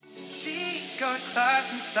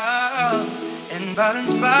class and style, and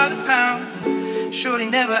balanced by the pound. Shorty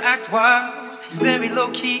never act wild, very low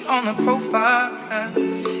key on the profile.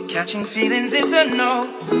 Catching feelings is a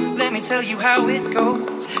no, let me tell you how it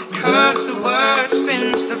goes. Curves the word,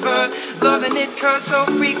 spins the verb, loving it cause so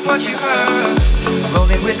freak what you heard.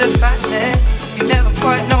 Rolling with the fatness, you never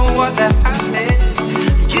quite know what that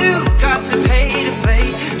happens. You got to pay to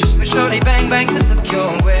play, just for shorty bang bang to look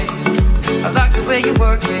your way. I like the way you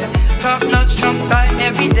work it, top notch, trump tight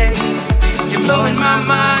every day. You're blowing my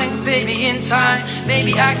mind, baby, in time.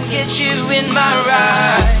 Maybe I can get you in my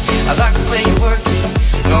ride. I like the way you work it,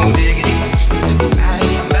 no diggity. Let's bag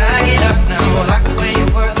it up now. I like the way you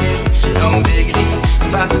work it, no diggity. I'm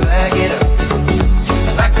about to bag it up.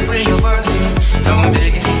 I like the way you work it, no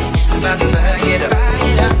diggity. I'm about to bag it up.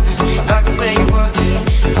 I like the way you work it,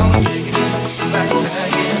 no diggity. I'm about to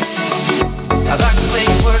bag it up. I like the way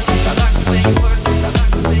you work it. I like the way you work it. I like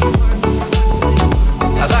the way you work it.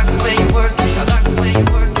 I like the way you work it. I like the way you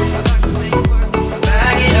work it. I like the way you work it.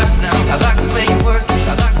 Bag it up now. I like the way you work it.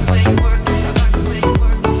 I like the way you work it. I like the way you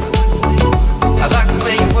work it. I like the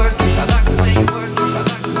way you work it. I like the way you work it. I like the way you work it.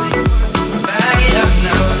 Bag it up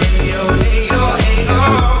now. Hey yo, hey yo, hey yo.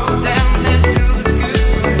 Damn, that girl looks good.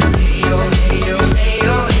 Hey yo, hey yo, hey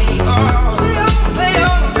yo, hey yo. Play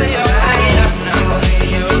on, play on. Bag it up now. Hey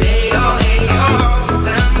yo, hey yo, hey yo.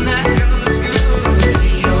 Damn, that girl looks good.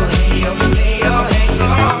 Hey yo, hey yo, hey yo, hey yo.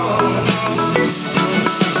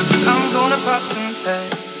 I'm gonna pop some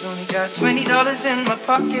tags. Only got $20 in my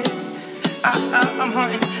pocket. I'm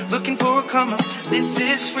hunting, looking for a come up. This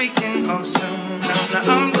is freaking awesome. Now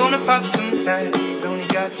I'm gonna pop some tags. Only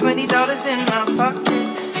got $20 in my pocket.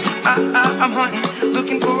 I'm hunting,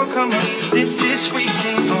 looking for a come up. This is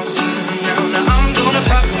freaking awesome. Now I'm gonna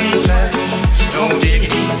pop some tags. No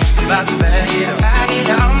diggity, about to bag it up.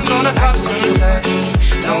 I'm gonna pop some tags.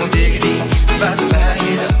 No diggity, about to bag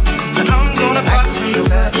it up. I'm gonna pop some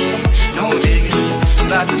tags. No diggity,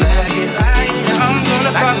 about to bag it up. I'm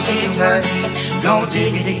gonna pop some tags. No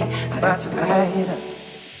diggity, about to bag it up.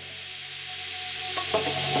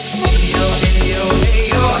 Hey yo, hey yo, hey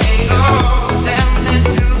yo, hey yo. Damn, that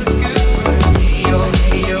girl looks good. Hey yo,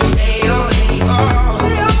 hey yo, hey yo, hey yo.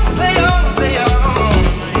 Play on, play on.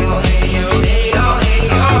 Hey yo, hey yo, hey yo, hey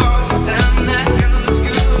yo. Damn, that girl looks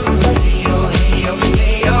good. Hey yo, hey yo,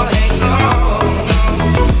 hey yo, hey yo.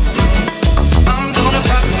 I'm gonna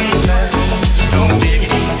pop some tags. No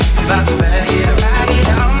diggity, about to bag it up.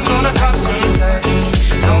 I'm gonna pop some tags.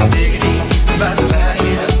 No diggity, about to bag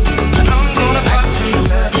it up. I'm gonna pop some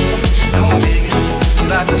tags. No diggity,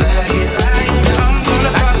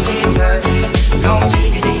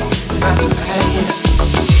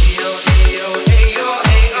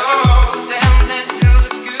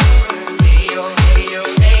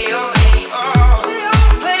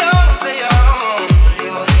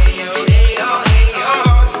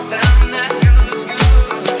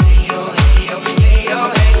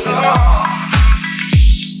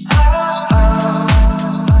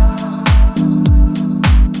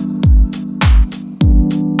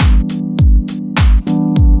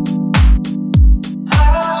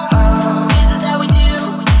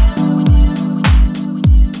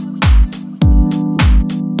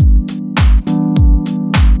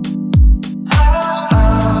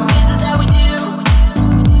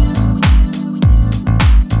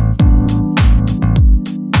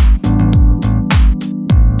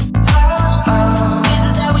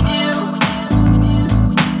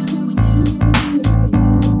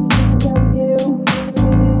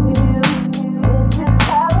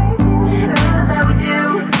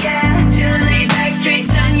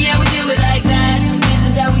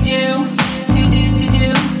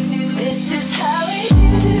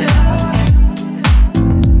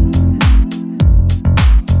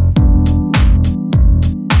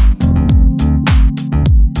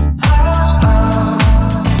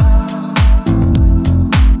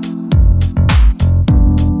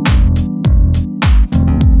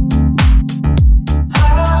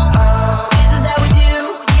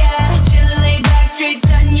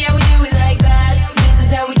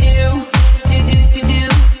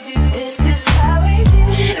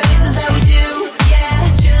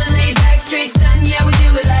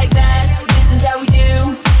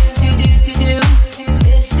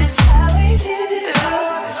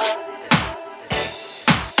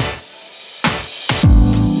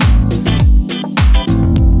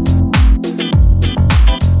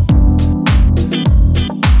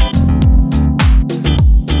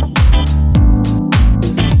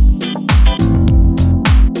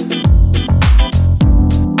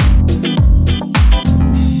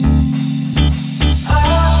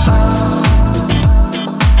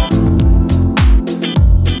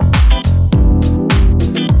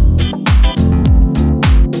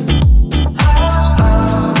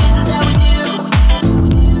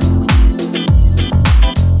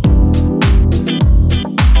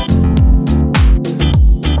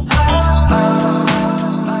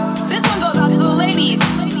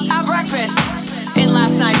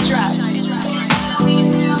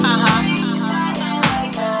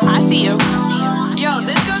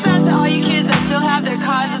 their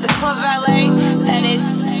cars at the club valet, and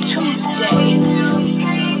it's Tuesday.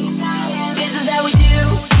 This is how we do,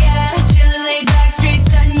 yeah. Chillin' laid back, straight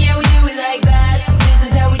stuntin', yeah, we do it like that. This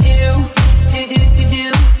is how we do,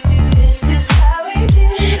 do. This is how we do.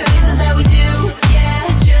 This is how we do, yeah.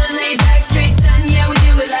 Chillin' laid back, straight stuntin', yeah, we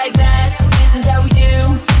do it like that. This is how we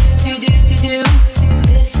do, do.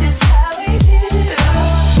 This is how we do.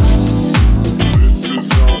 This is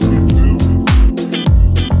how we do.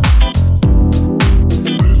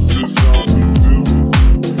 This is how we do.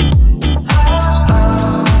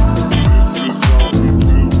 This is how we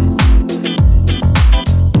do.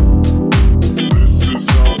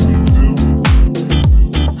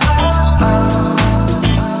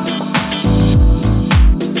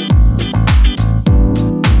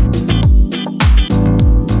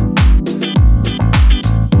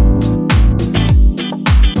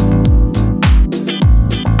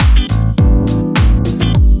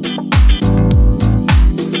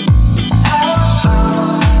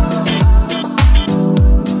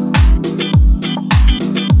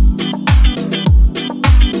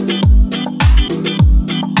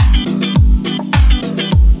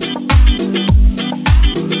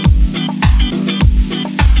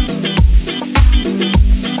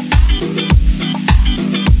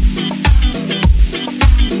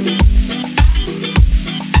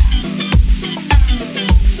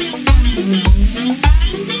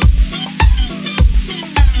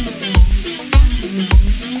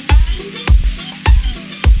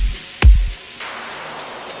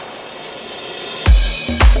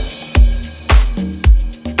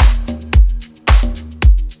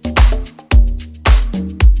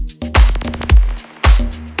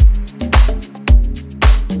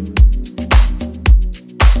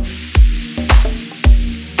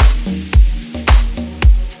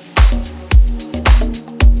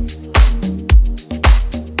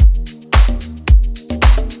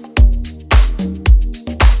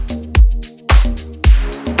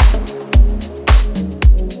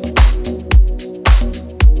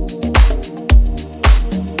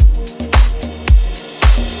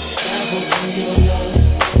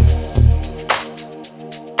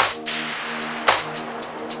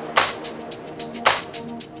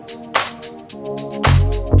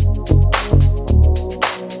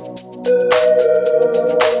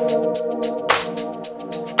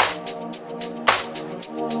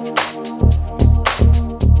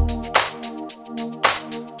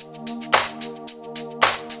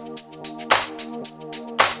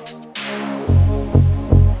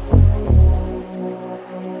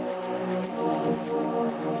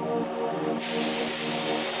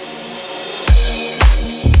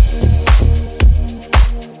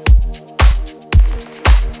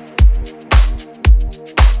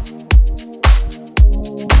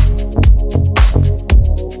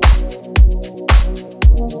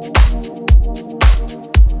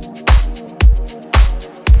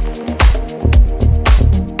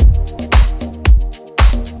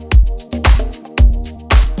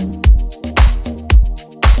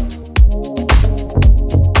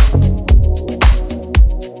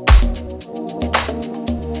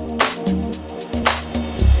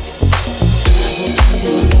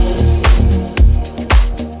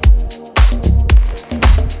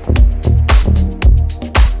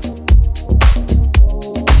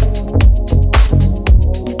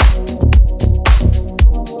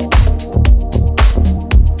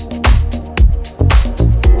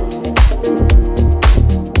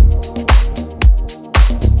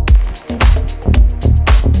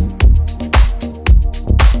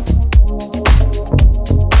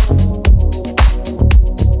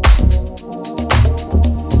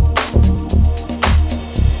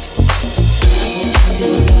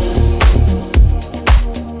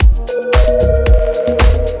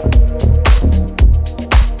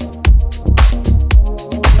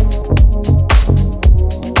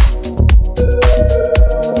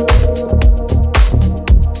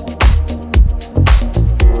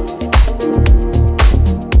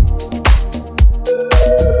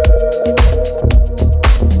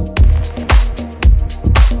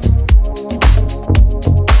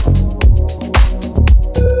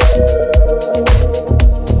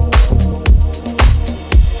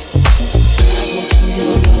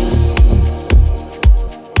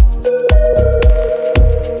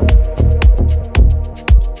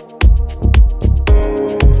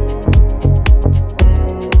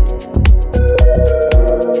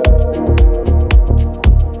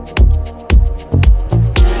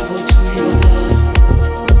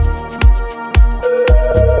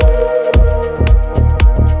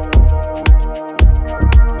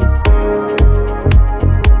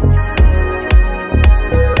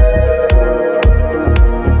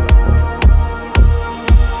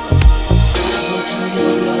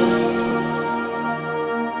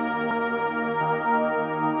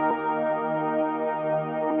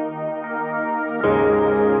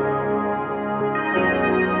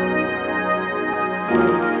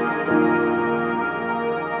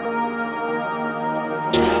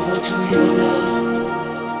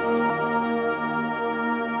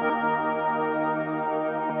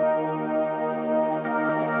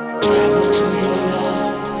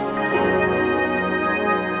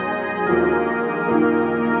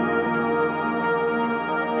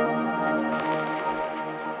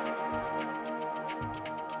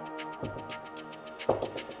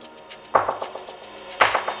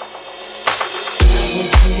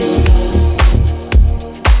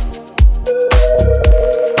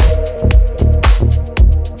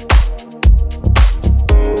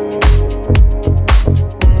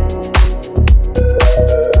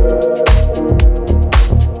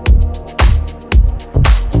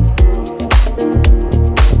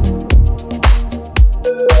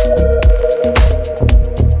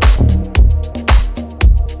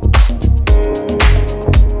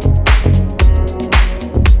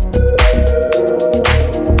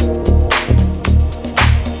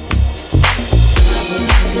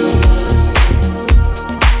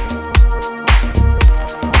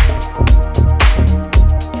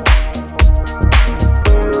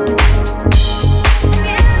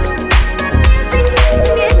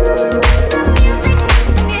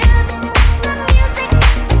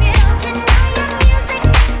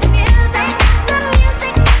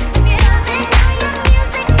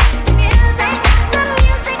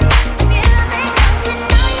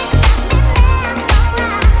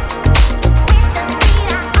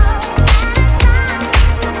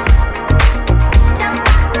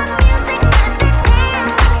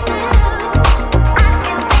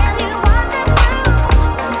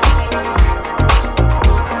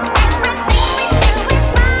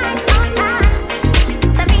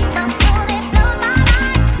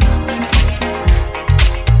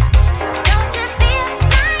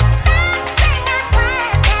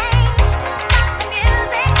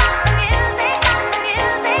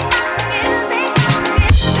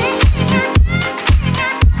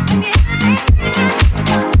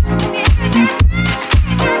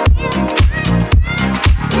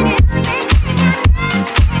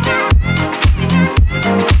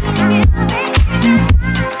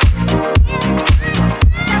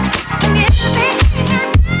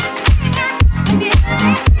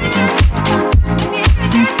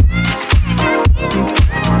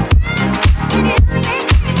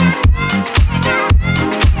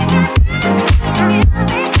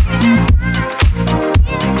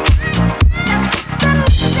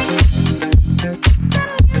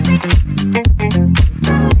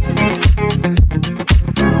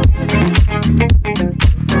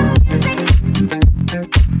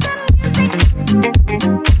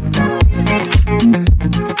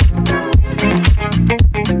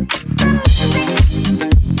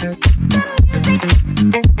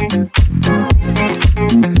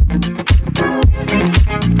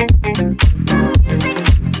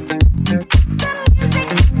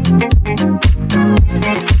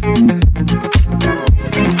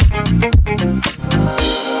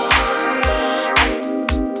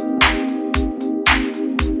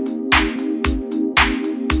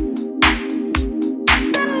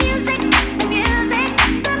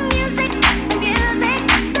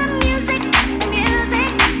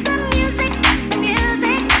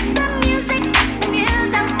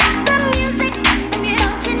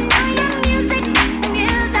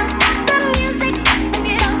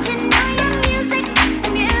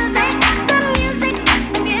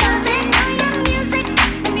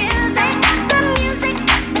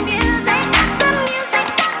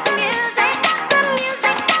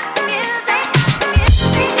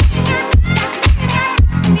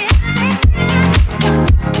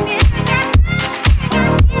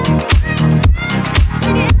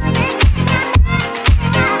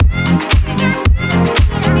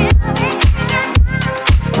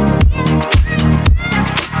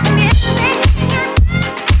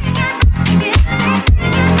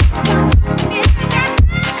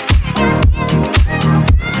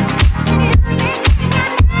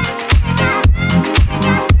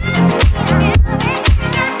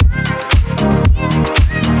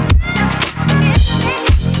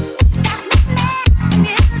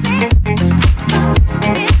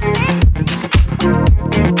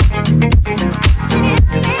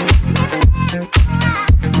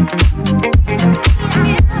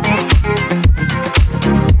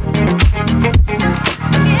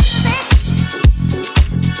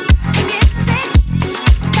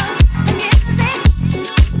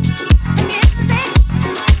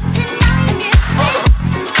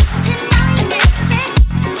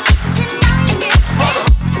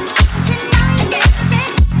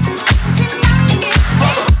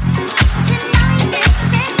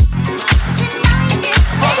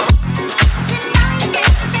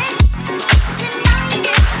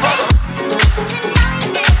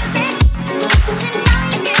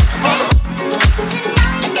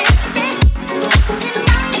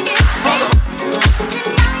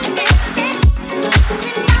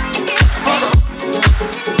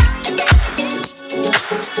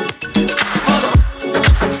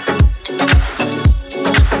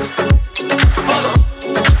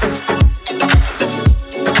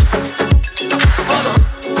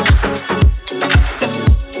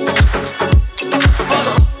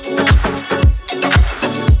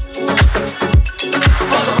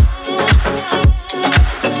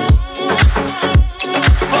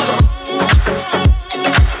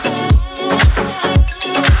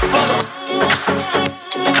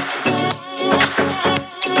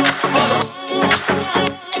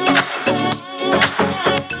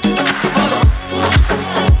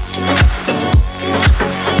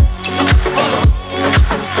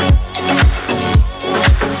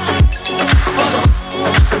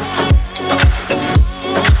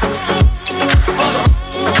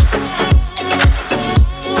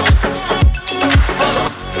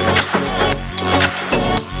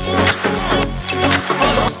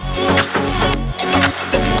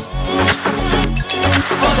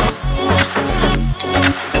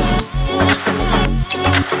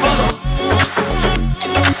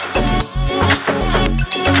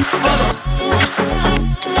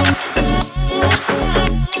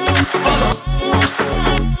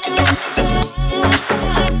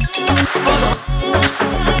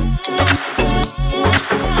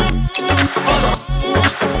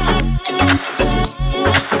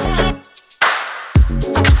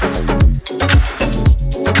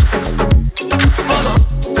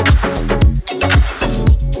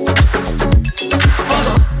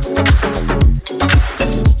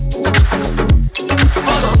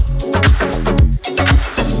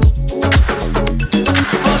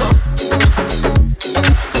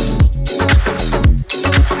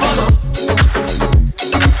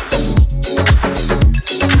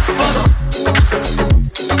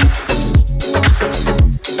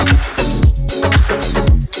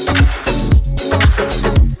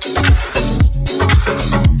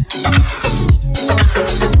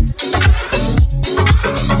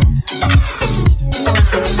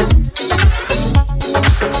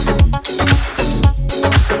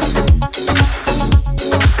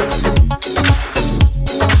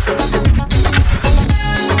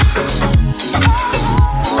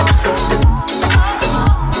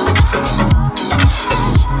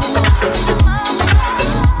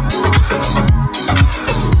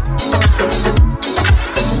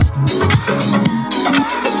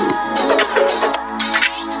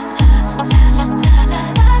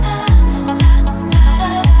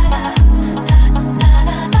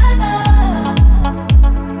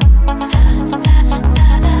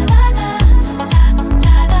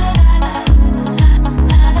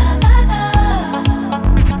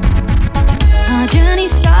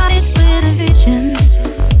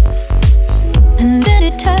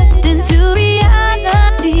 into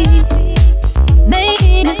reality,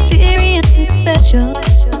 making experiences special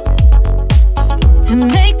to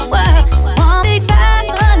make the world one big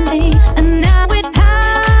family. And now with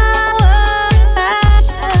power and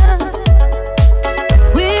passion,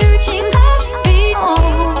 we're reaching out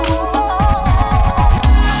beyond.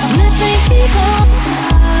 Let's make people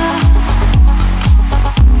smile.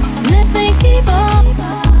 Let's make people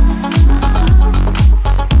smile.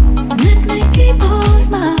 Let's make people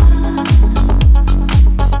smile.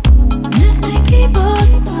 Let's make people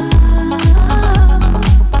smile.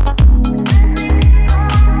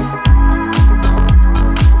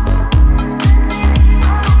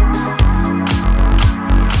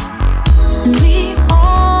 And we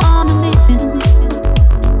all on a mission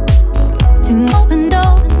to open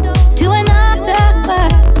doors to another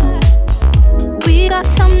world. We got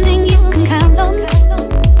something you can count on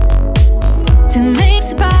to make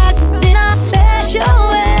surprises in a special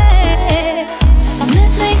way.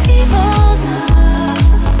 Let's make people smile.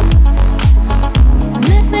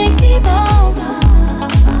 Let's make people smile.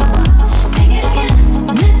 Sing it again.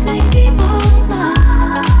 Let's make people smile.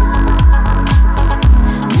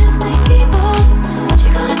 Let's make people smile. What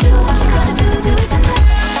you gonna do? What you gonna do? Do it tonight.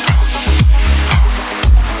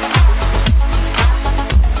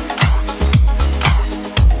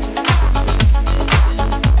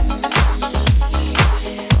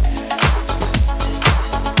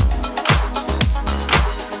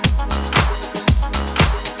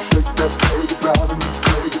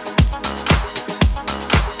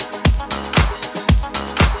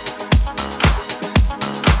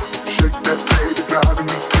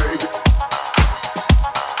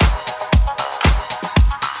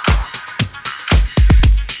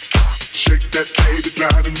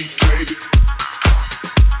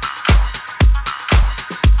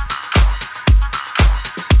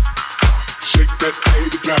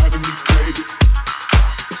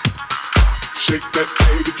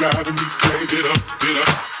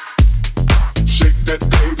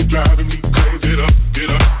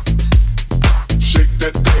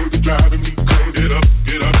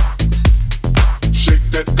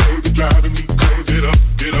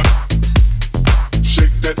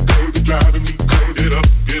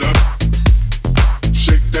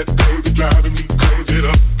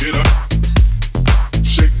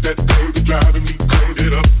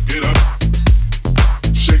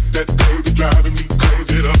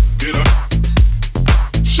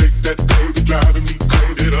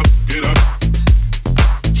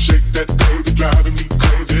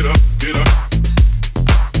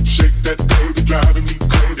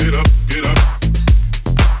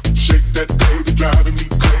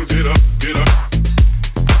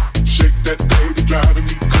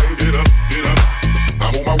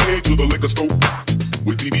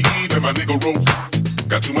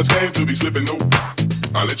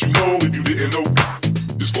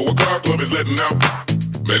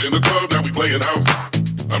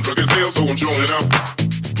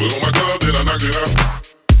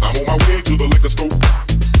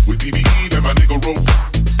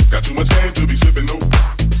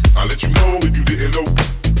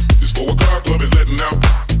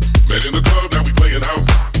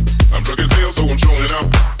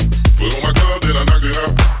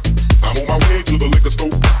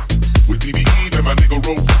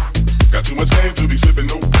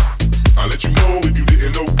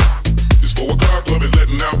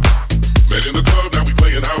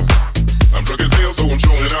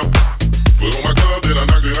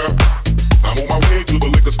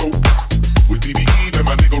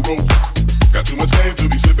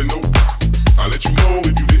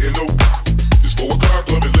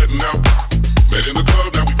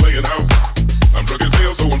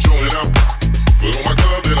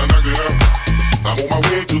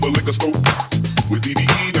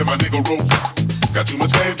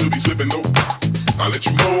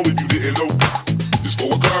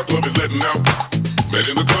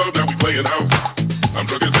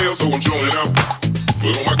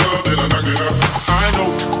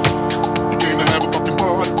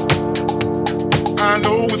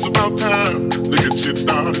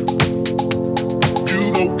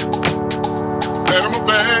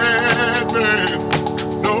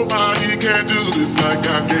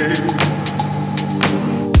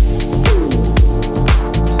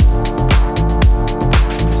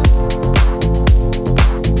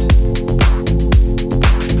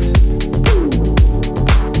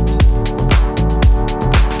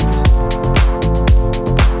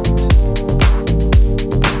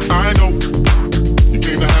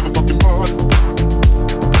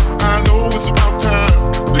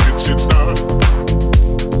 Shit started.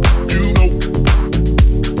 You know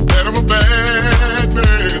that I'm a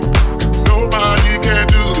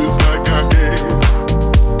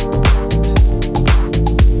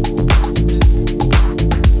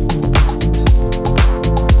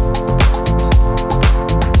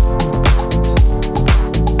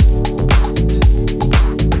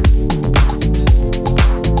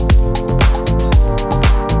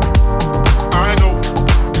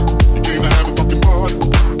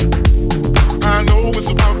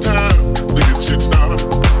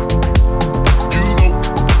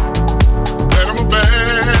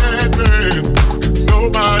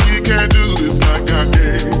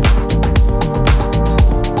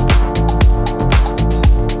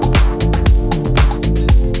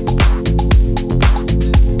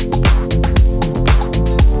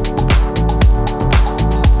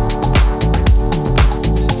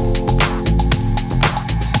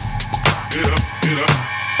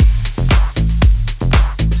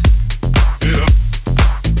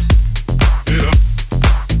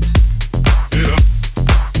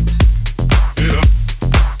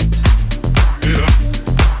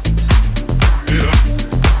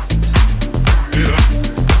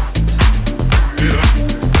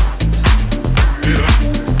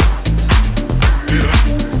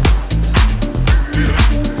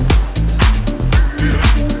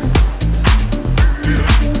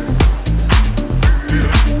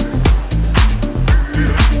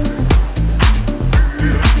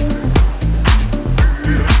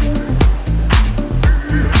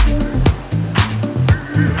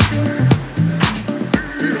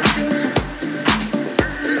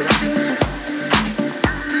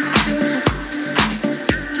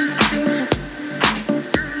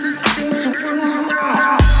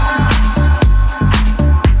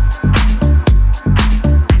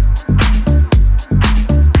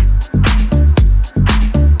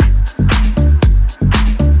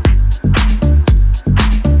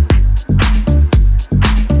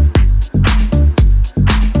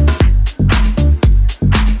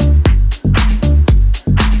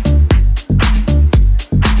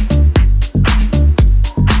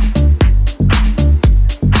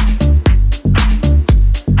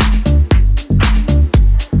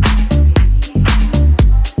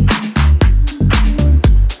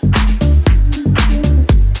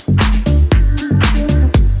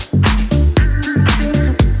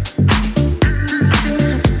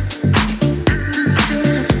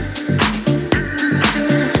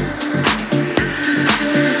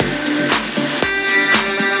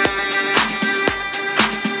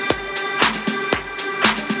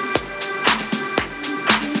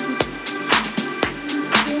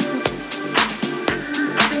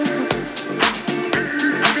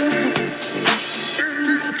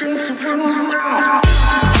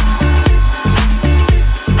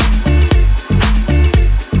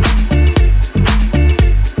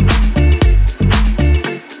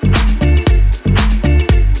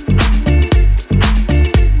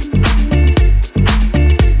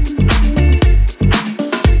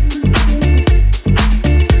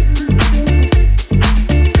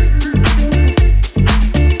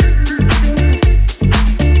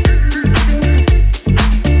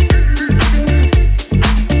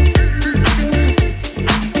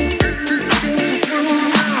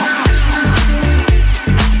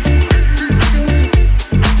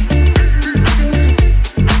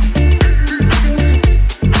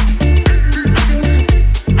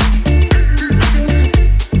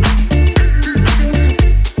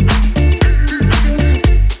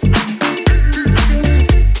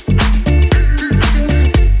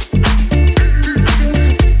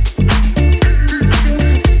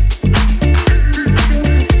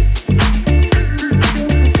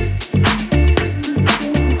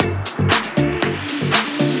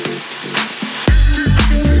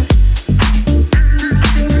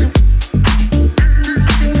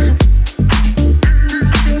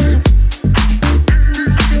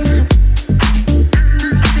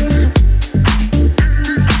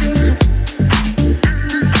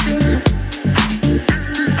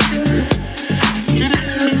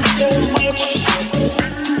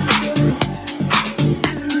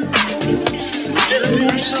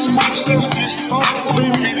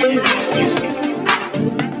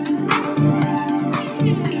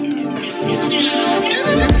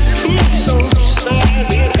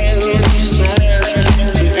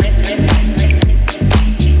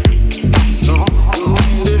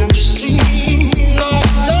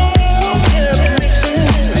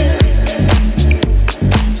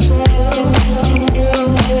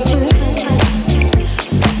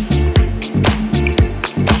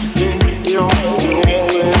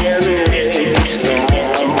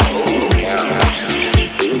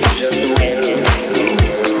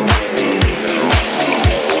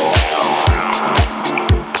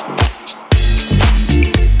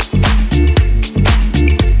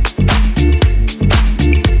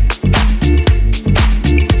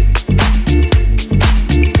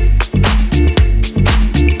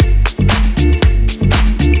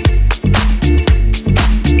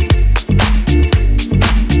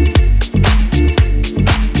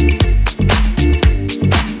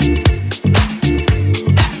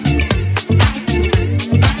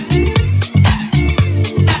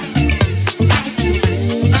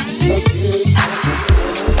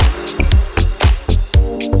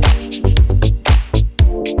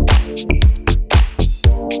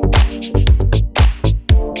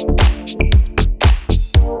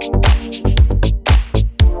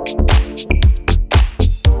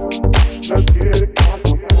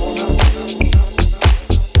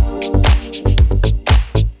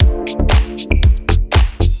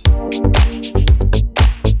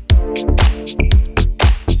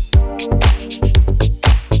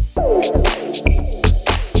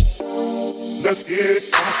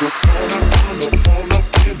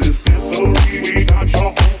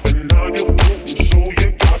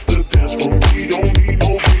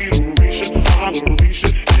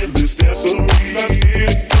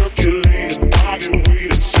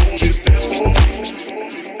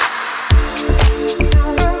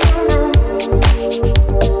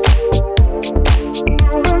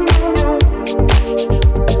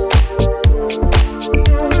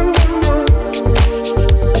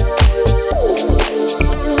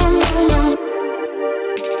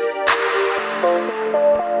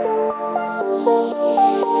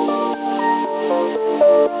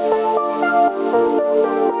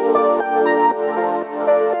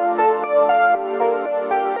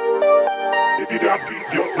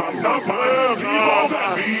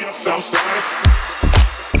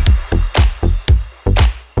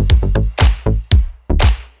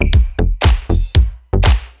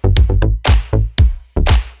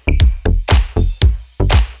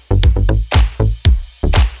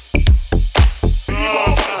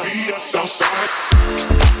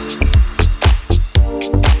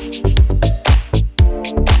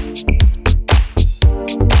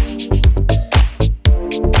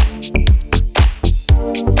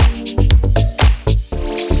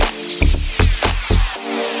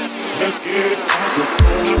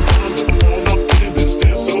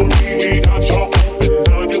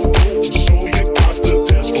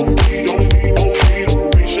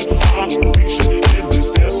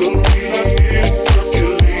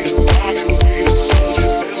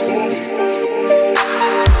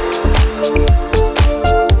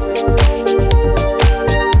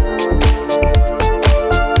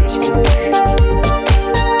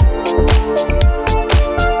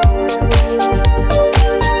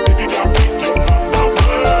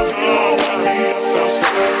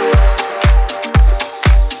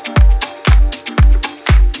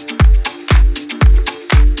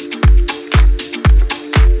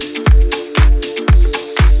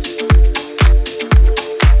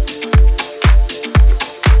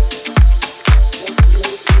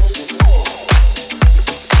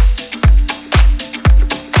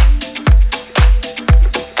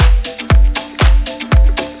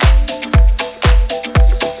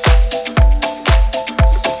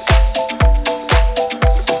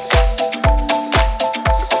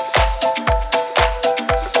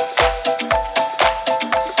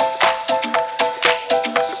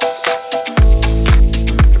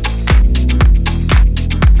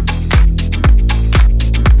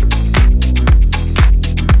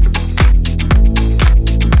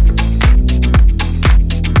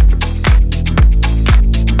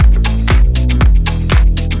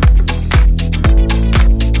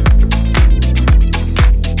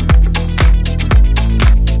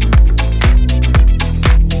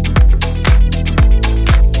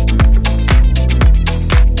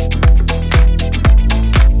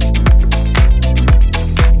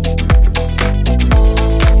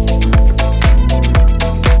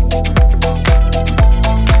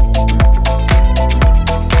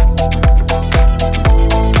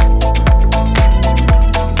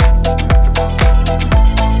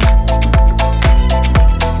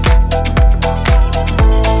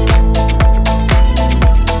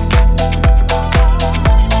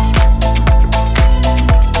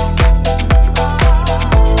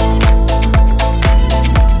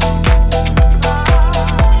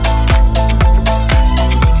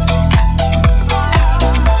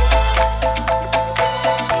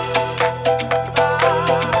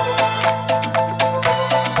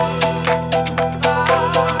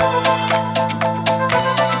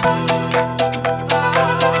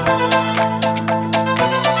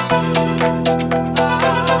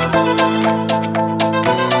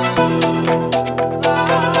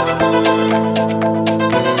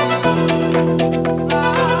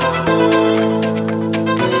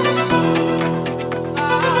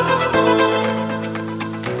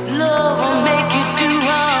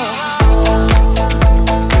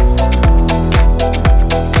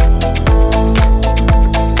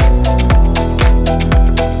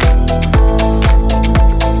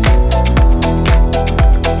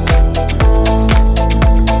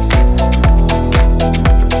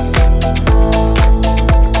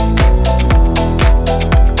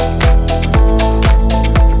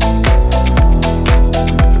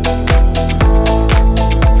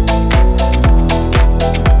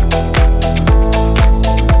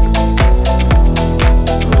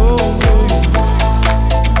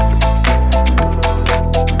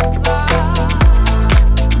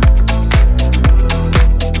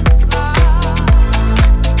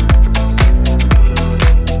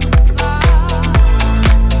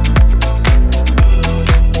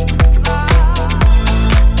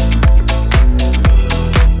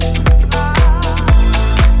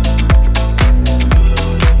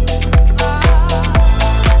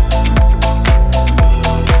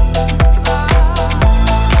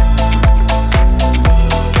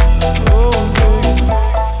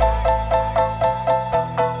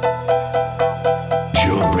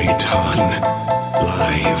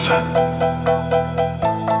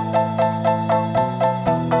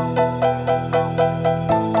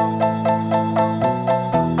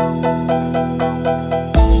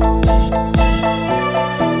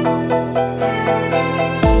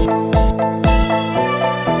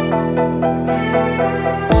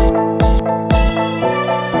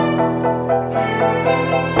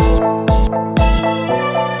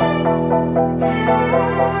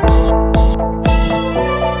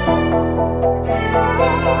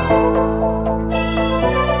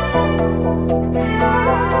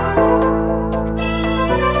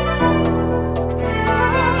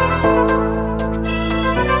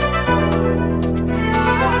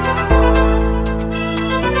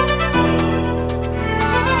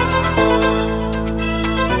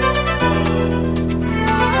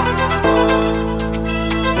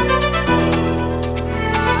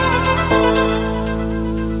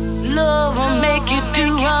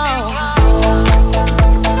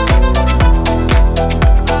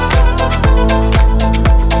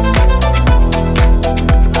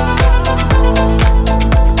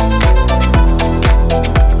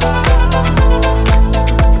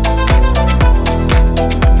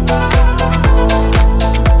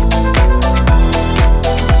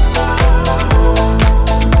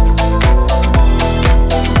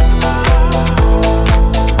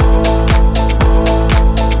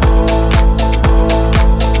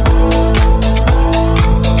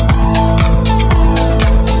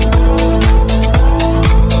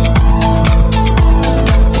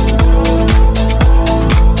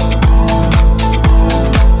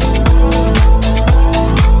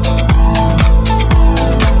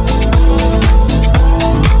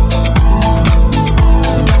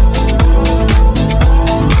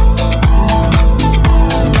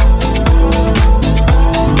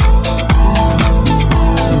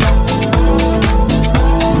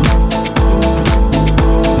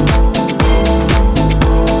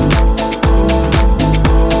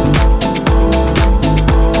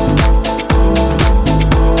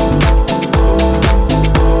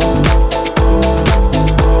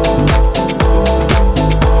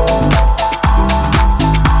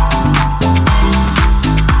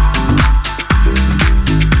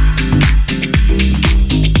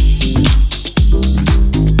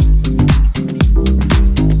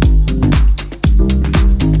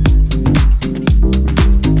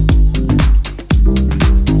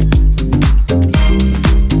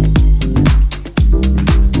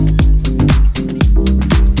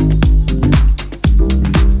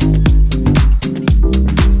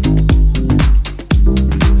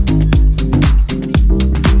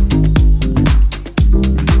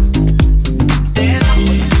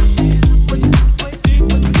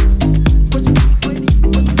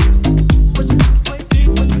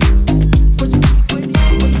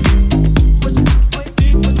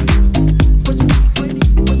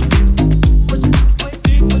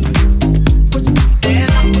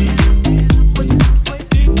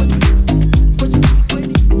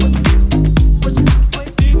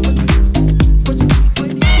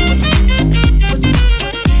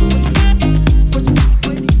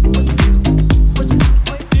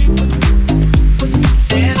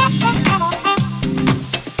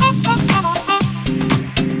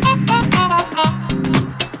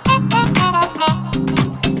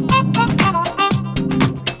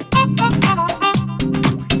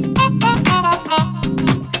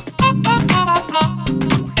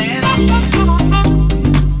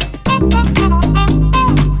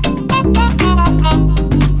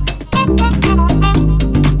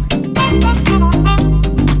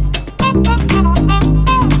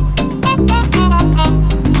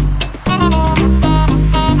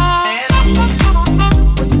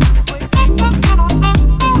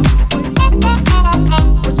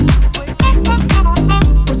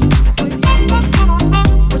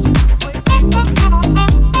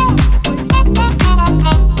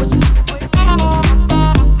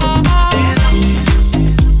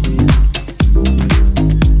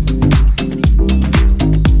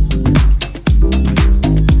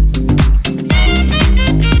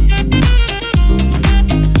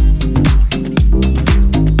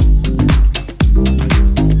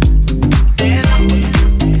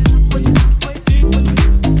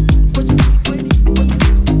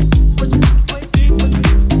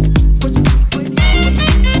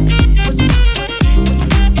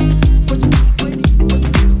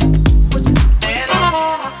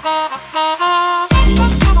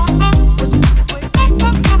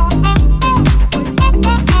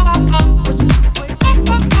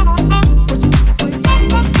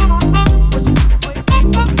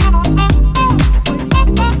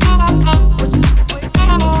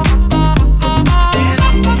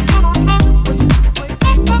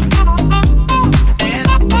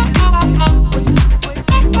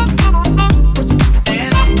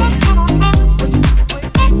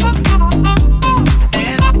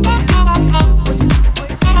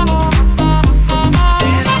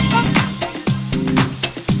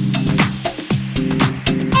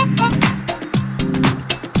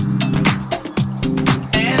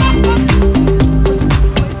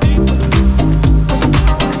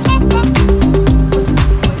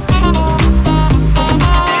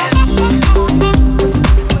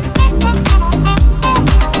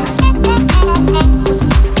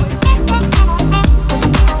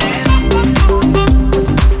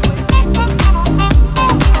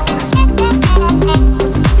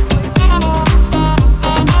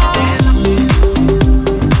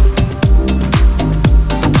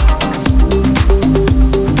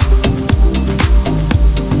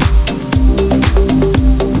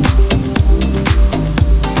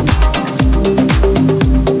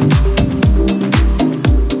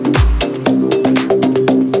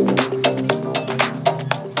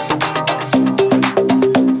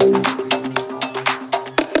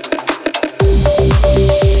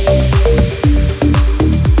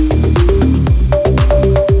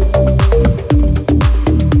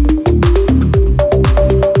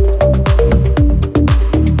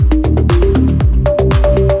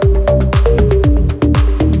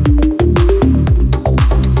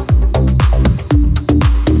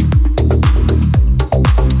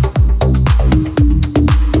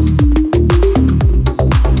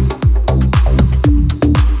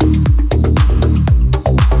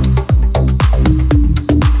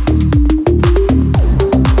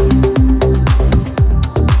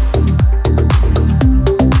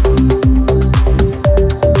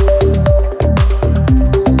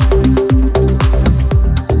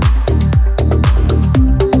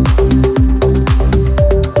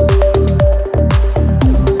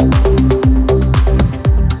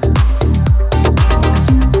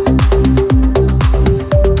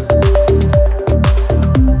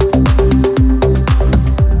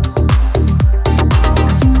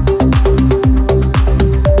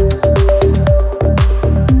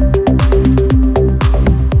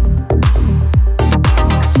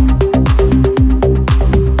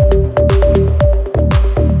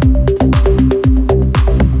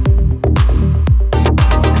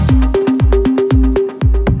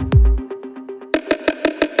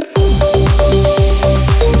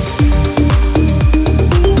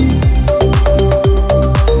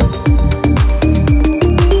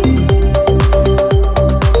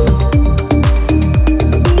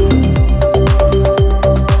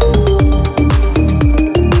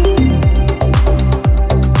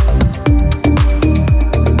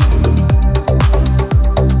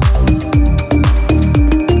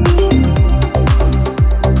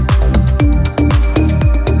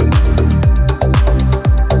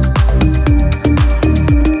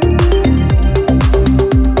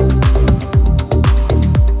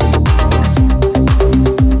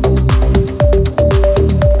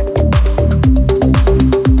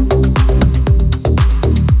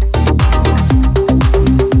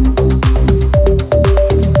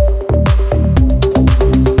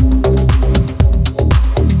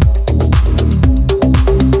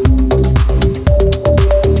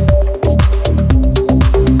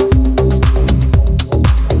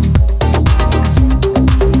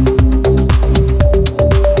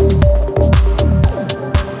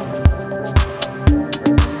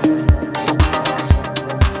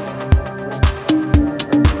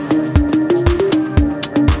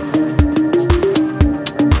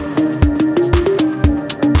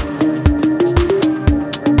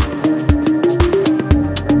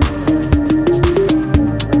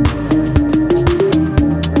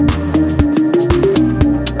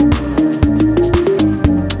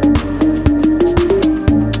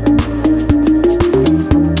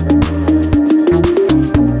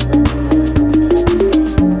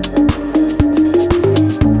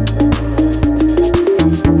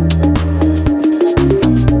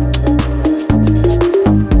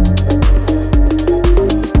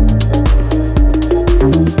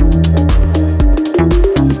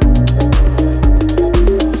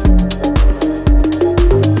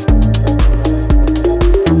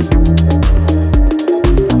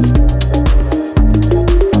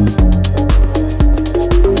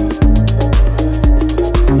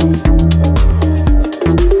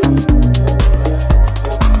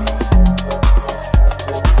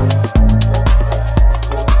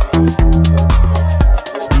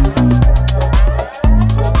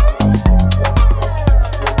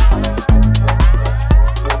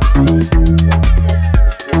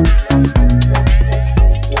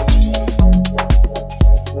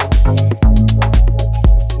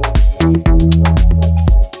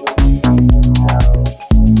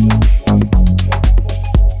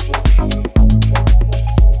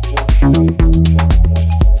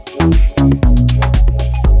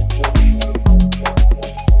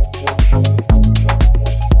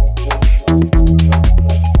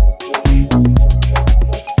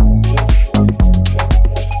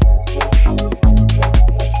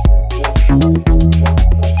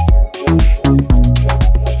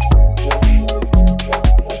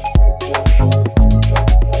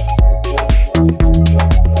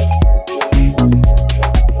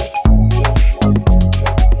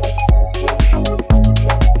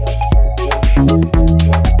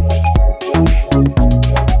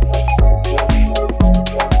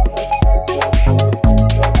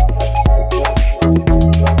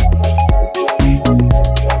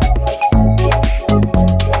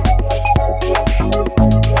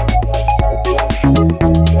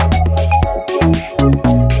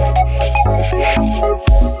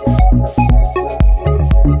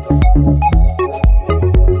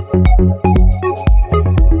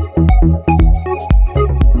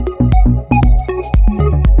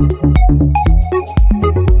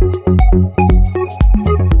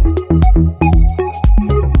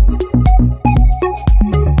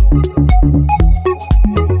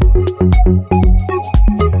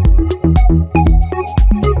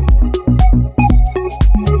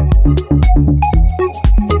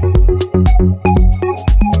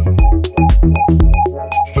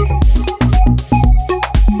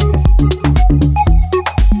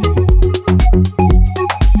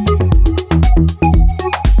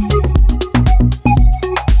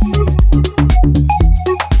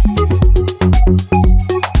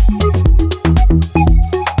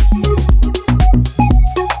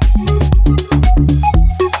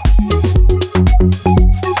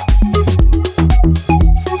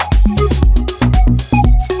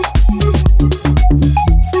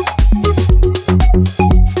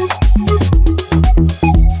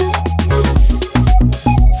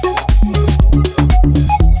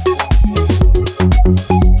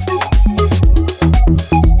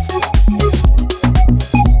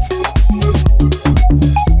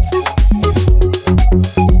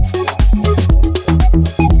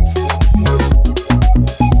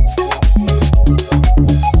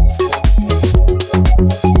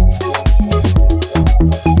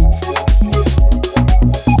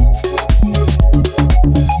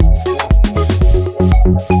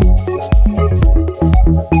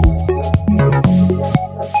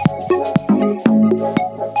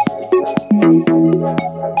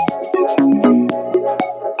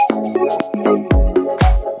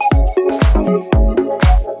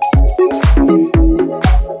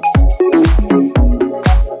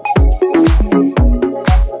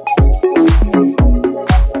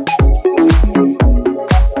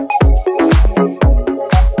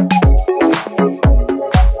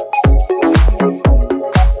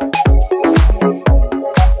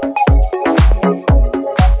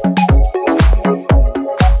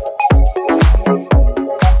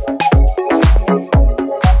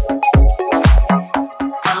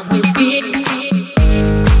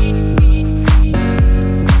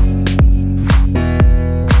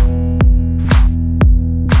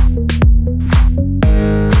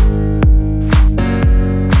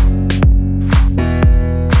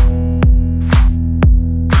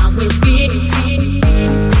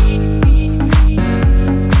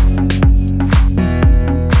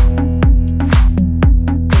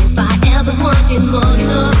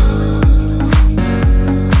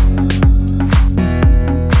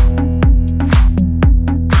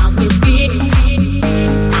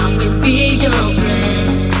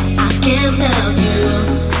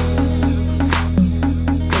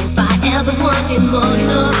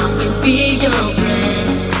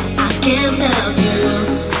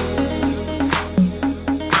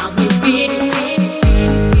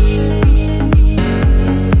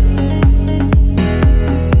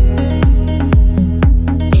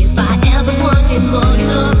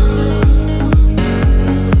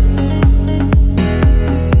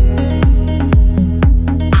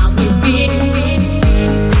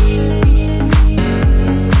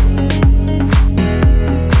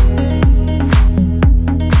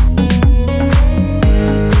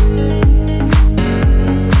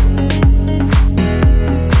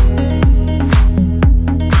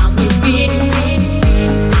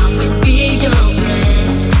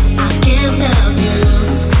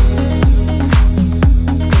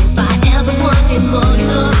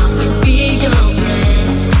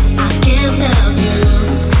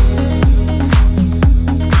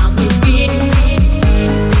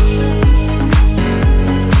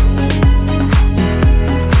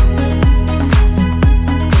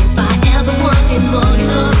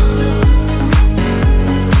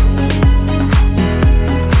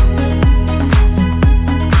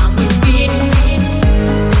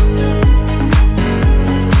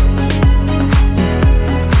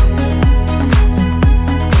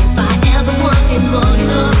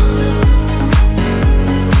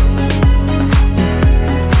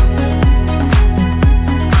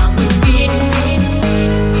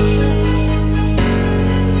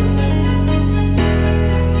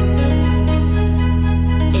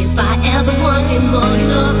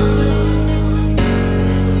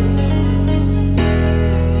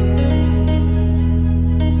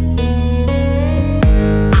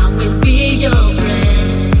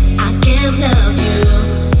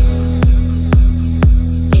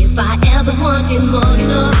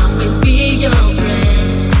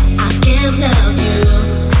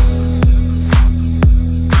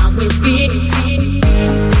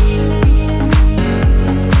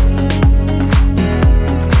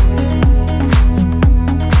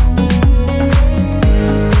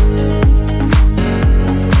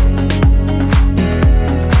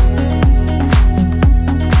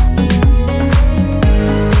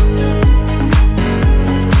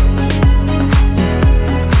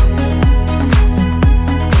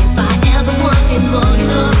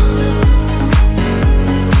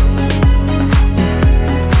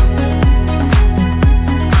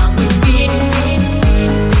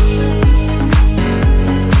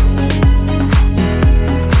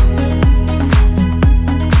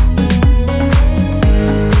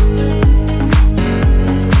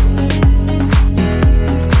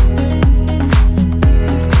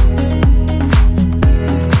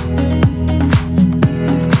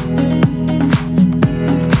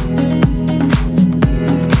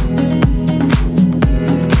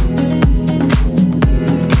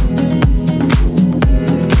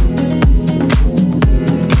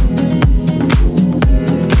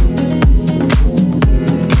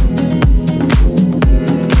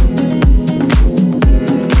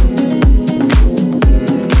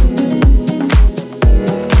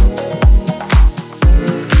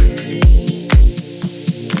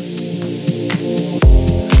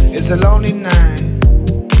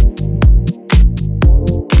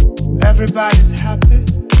Everybody's happy.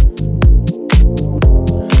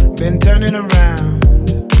 Been turning around,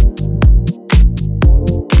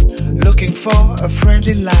 looking for a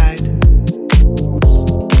friendly light,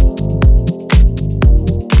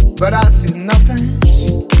 but I see nothing.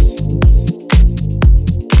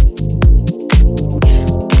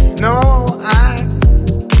 No eyes,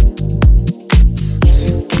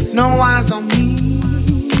 no eyes on me.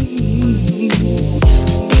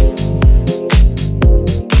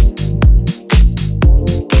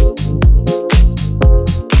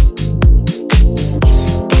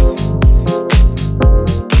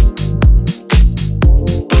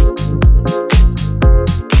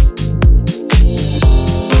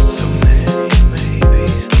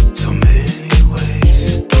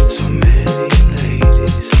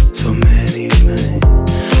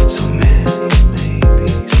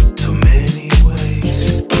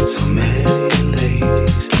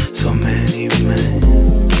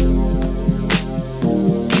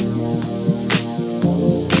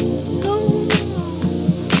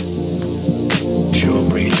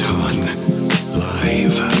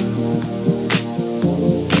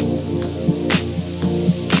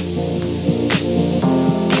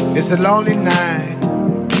 It's a lonely night,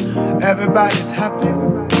 everybody's happy.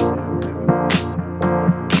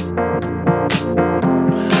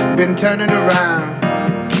 Been turning around,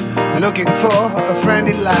 looking for a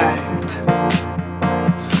friendly light,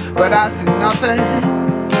 but I see nothing.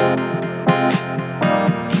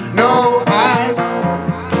 No eyes,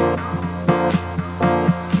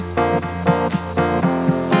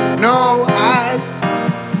 no eyes,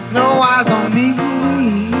 no eyes on me.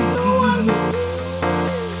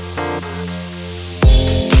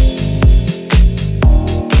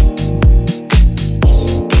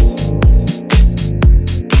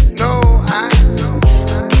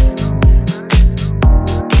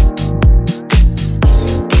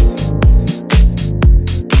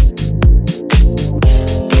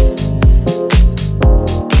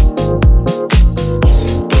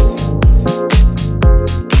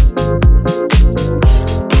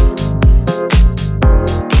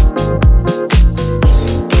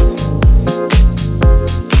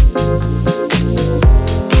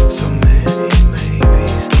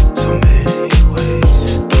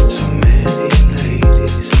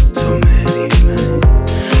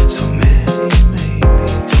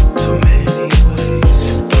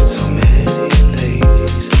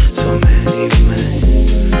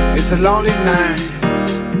 It's a lonely night,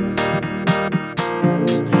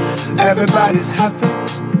 everybody's happy.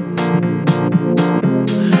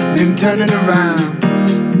 Been turning around,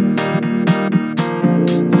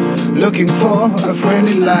 looking for a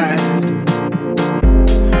friendly light,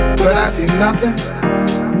 but I see nothing.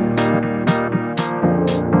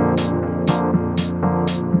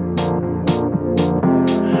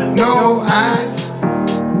 No eyes,